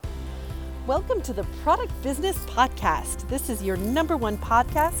Welcome to the Product Business Podcast. This is your number one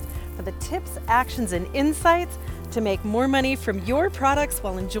podcast for the tips, actions, and insights to make more money from your products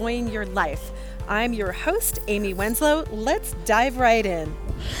while enjoying your life. I'm your host, Amy Wenslow. Let's dive right in.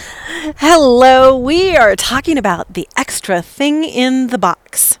 Hello, we are talking about the extra thing in the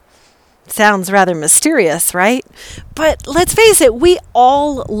box. Sounds rather mysterious, right? But let's face it, we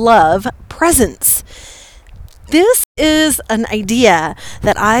all love presents. This is an idea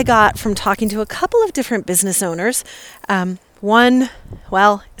that I got from talking to a couple of different business owners.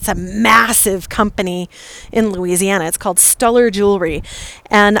 It's a massive company in Louisiana. It's called Stuller Jewelry.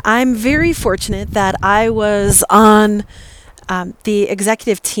 And I'm very fortunate that I was on the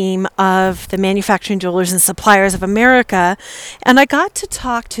executive team of the Manufacturing Jewelers and Suppliers of America. And I got to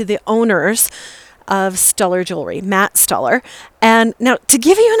talk to the owners of Stuller Jewelry, Matt Stuller. And now, to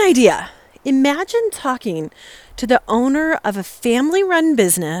give you an idea, imagine talking to the owner of a family-run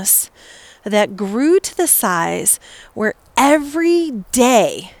business that grew to the size where every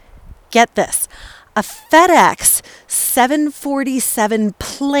day, get this, a FedEx 747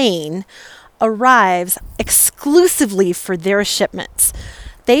 plane arrives exclusively for their shipments.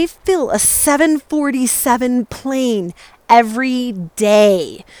 They fill a 747 plane every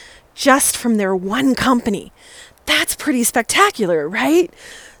day just from their one company. That's pretty spectacular, right?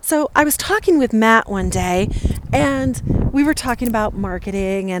 So I was talking with Matt one day, and we were talking about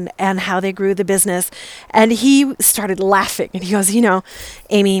marketing and how they grew the business, and he started laughing, and he goes,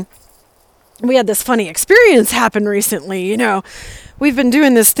 Amy, we had this funny experience happen recently. We've been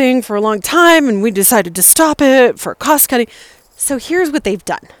doing this thing for a long time, and we decided to stop it for cost cutting. So here's what they've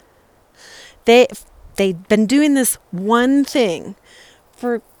done. They've been doing this one thing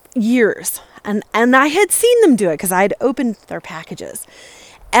for years, and I had seen them do it because I had opened their packages.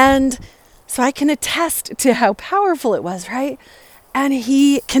 And so I can attest to how powerful it was, right? And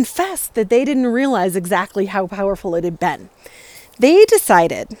he confessed that they didn't realize exactly how powerful it had been. They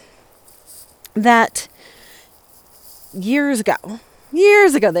decided that years ago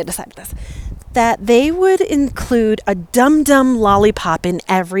they decided this, that they would include a Dum Dum lollipop in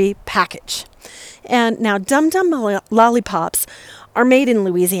every package. And now Dum Dum lollipops are made in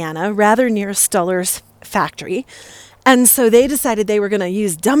Louisiana, rather near Stuller's factory. And so they decided they were going to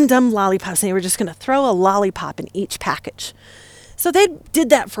use Dum Dum lollipops, and they were just going to throw a lollipop in each package. So they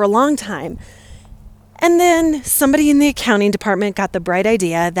did that for a long time. And then somebody in the accounting department got the bright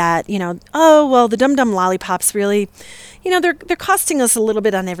idea that, the Dum Dum lollipops really, they're costing us a little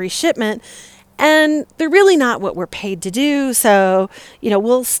bit on every shipment, and they're really not what we're paid to do. So,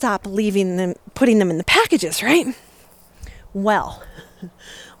 we'll stop putting them in the packages, right? Well,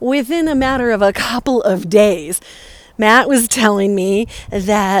 within a matter of a couple of days, Matt was telling me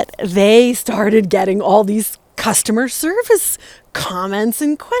that they started getting all these customer service comments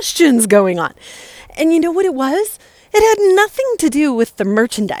and questions going on. And you know what it was? It had nothing to do with the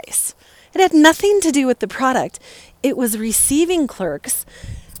merchandise. It had nothing to do with the product. It was receiving clerks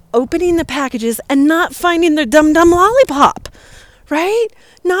opening the packages and not finding their Dum Dum lollipop, right?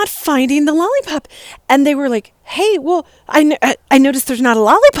 Not finding the lollipop. And they were like, hey, well, I noticed there's not a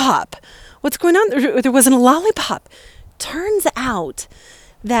lollipop. What's going on? There wasn't a lollipop. Turns out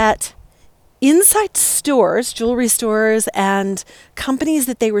that inside stores, jewelry stores, and companies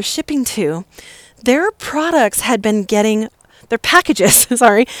that they were shipping to, their packages, had been getting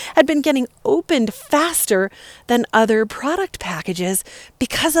opened faster than other product packages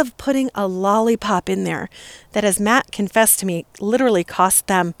because of putting a lollipop in there that, as Matt confessed to me, literally cost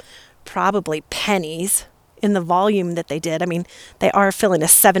them probably pennies in the volume that they did. I mean, they are filling a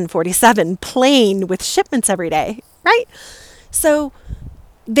 747 plane with shipments every day, right? So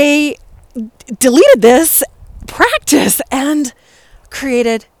they deleted this practice and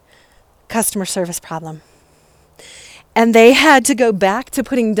created customer service problem. And they had to go back to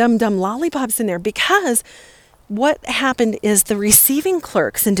putting Dum Dum lollipops in there because what happened is the receiving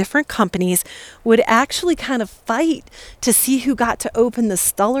clerks in different companies would actually kind of fight to see who got to open the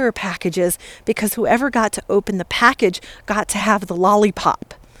Stuller packages, because whoever got to open the package got to have the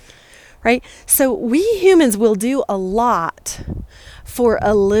lollipop, right? So we humans will do a lot for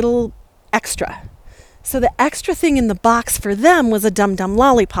a little extra. So the extra thing in the box for them was a Dum Dum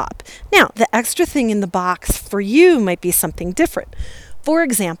lollipop. Now, the extra thing in the box for you might be something different. For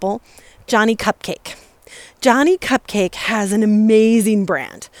example, Johnny Cupcake. Johnny Cupcake has an amazing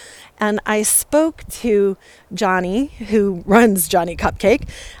brand. And I spoke to Johnny, who runs Johnny Cupcake,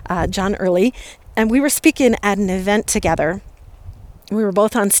 John Early, and we were speaking at an event together. We were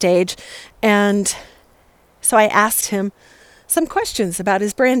both on stage, and so I asked him some questions about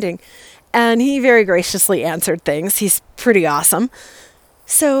his branding, and he very graciously answered things. He's pretty awesome.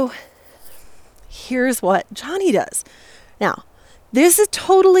 So here's what Johnny does. Now, this is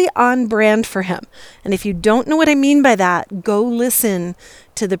totally on brand for him. And if you don't know what I mean by that, go listen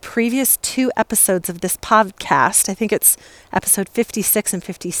to the previous 2 episodes of this podcast. I think it's episode 56 and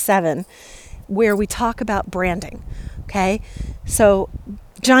 57, where we talk about branding. Okay? So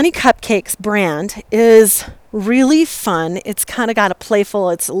Johnny Cupcake's brand is really fun. It's kind of got a playful,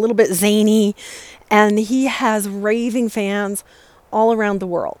 it's a little bit zany, and he has raving fans all around the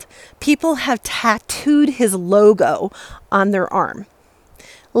world. People have tattooed his logo on their arm.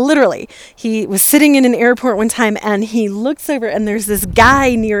 Literally, he was sitting in an airport one time and he looks over and there's this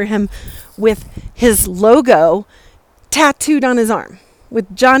guy near him with his logo tattooed on his arm,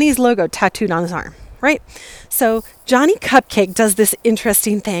 with Johnny's logo tattooed on his arm, right? So Johnny Cupcake does this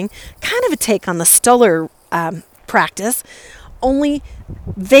interesting thing, kind of a take on the Stoller practice, only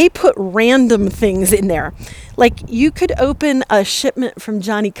they put random things in there. Like you could open a shipment from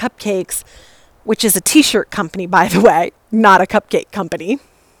Johnny Cupcakes, which is a t-shirt company, by the way, not a cupcake company.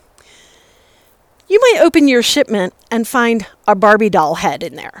 You might open your shipment and find a Barbie doll head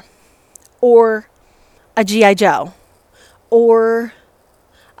in there, or a G.I. Joe, or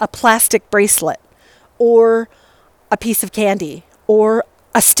a plastic bracelet, or a piece of candy, or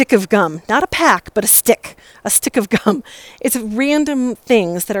a stick of gum. Not a pack, but a stick of gum. It's random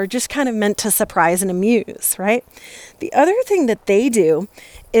things that are just kind of meant to surprise and amuse, right? The other thing that they do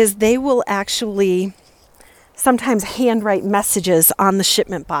is they will actually sometimes handwrite messages on the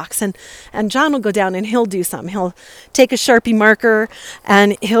shipment box. And John will go down and he'll do some. He'll take a Sharpie marker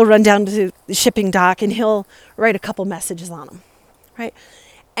and he'll run down to the shipping dock and he'll write a couple messages on them, right?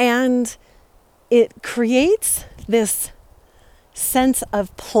 And it creates this sense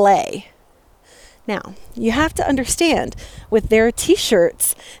of play. Now, you have to understand, with their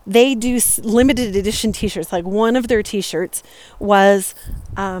t-shirts, they do limited edition t-shirts. Like one of their t-shirts was,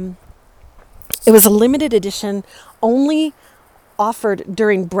 it was a limited edition only offered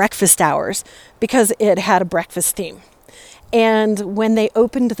during breakfast hours because it had a breakfast theme. And when they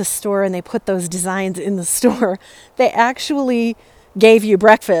opened the store and they put those designs in the store, they actually gave you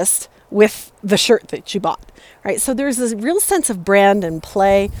breakfast with the shirt that you bought, right? So there's this real sense of brand and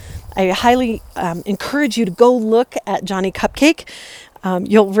play. I highly encourage you to go look at Johnny Cupcake.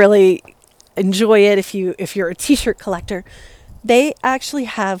 You'll really enjoy it if you're a t-shirt collector. They actually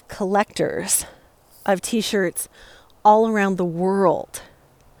have collectors of t-shirts all around the world.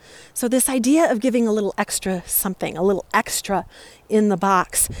 So this idea of giving a little extra something, a little extra in the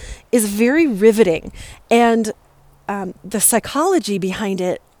box, is very riveting. And the psychology behind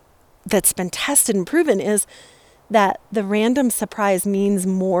it that's been tested and proven is that the random surprise means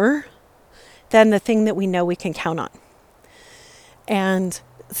more than the thing that we know we can count on. And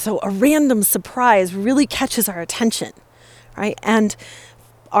so a random surprise really catches our attention, right? And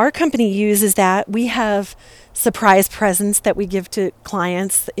our company uses that. We have surprise presents that we give to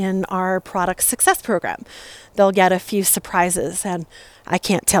clients in our product success program. They'll get a few surprises, and I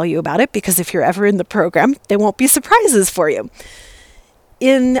can't tell you about it because if you're ever in the program, there won't be surprises for you.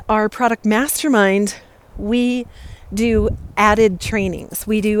 In our product mastermind, we do added trainings.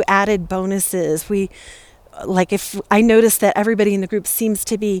 We do added bonuses. If I notice that everybody in the group seems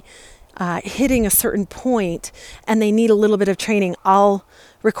to be hitting a certain point and they need a little bit of training, I'll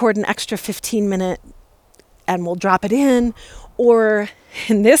record an extra 15-minute and we'll drop it in. Or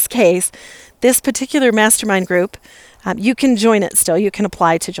in this case, this particular mastermind group, you can join it still. You can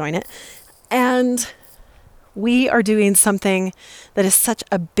apply to join it. And we are doing something that is such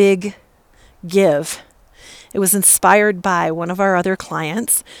a big give. It was inspired by one of our other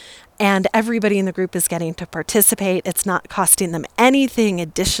clients, and everybody in the group is getting to participate. It's not costing them anything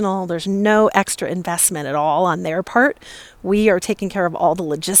additional. There's no extra investment at all on their part. We are taking care of all the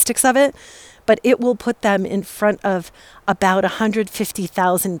logistics of it, but it will put them in front of about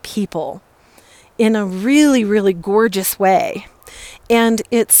 150,000 people in a really, really gorgeous way. And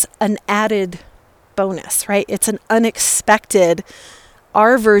it's an added bonus, right? It's an unexpected,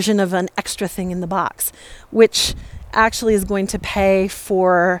 our version of an extra thing in the box, which actually is going to pay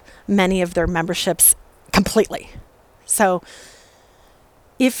for many of their memberships completely. So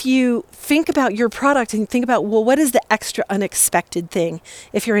if you think about your product and think about, well, what is the extra unexpected thing?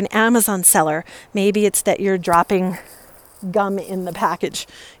 If you're an Amazon seller, maybe it's that you're dropping gum in the package,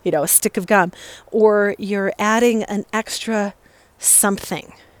 a stick of gum, or you're adding an extra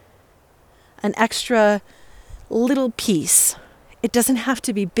something, an extra little piece. It doesn't have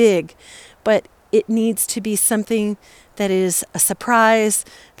to be big, but it needs to be something that is a surprise,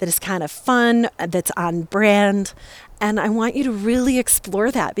 that is kind of fun, that's on brand. And I want you to really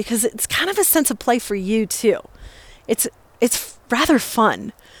explore that because it's kind of a sense of play for you too. It's rather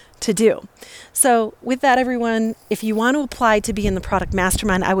fun to do. So with that, everyone, if you want to apply to be in the Product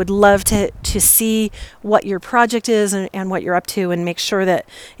Mastermind, I would love to see what your project is and what you're up to, and make sure that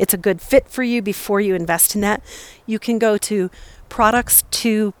it's a good fit for you before you invest in that. You can go to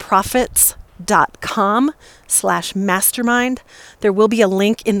products2profits.com/mastermind. There will be a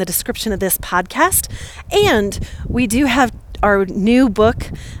link in the description of this podcast. And we do have our new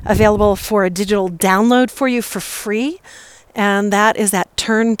book available for a digital download for you for free. And that is at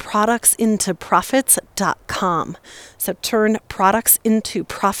turnproductsintoprofits.com. So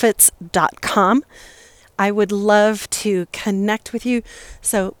turnproductsintoprofits.com. I would love to connect with you.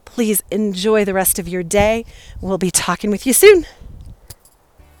 So please enjoy the rest of your day. We'll be talking with you soon.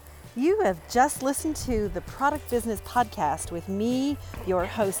 You have just listened to the Product Business Podcast with me, your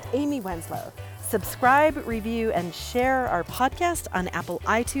host, Amy Wenslow. Subscribe, review, and share our podcast on Apple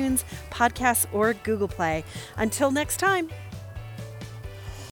iTunes, Podcasts, or Google Play. Until next time.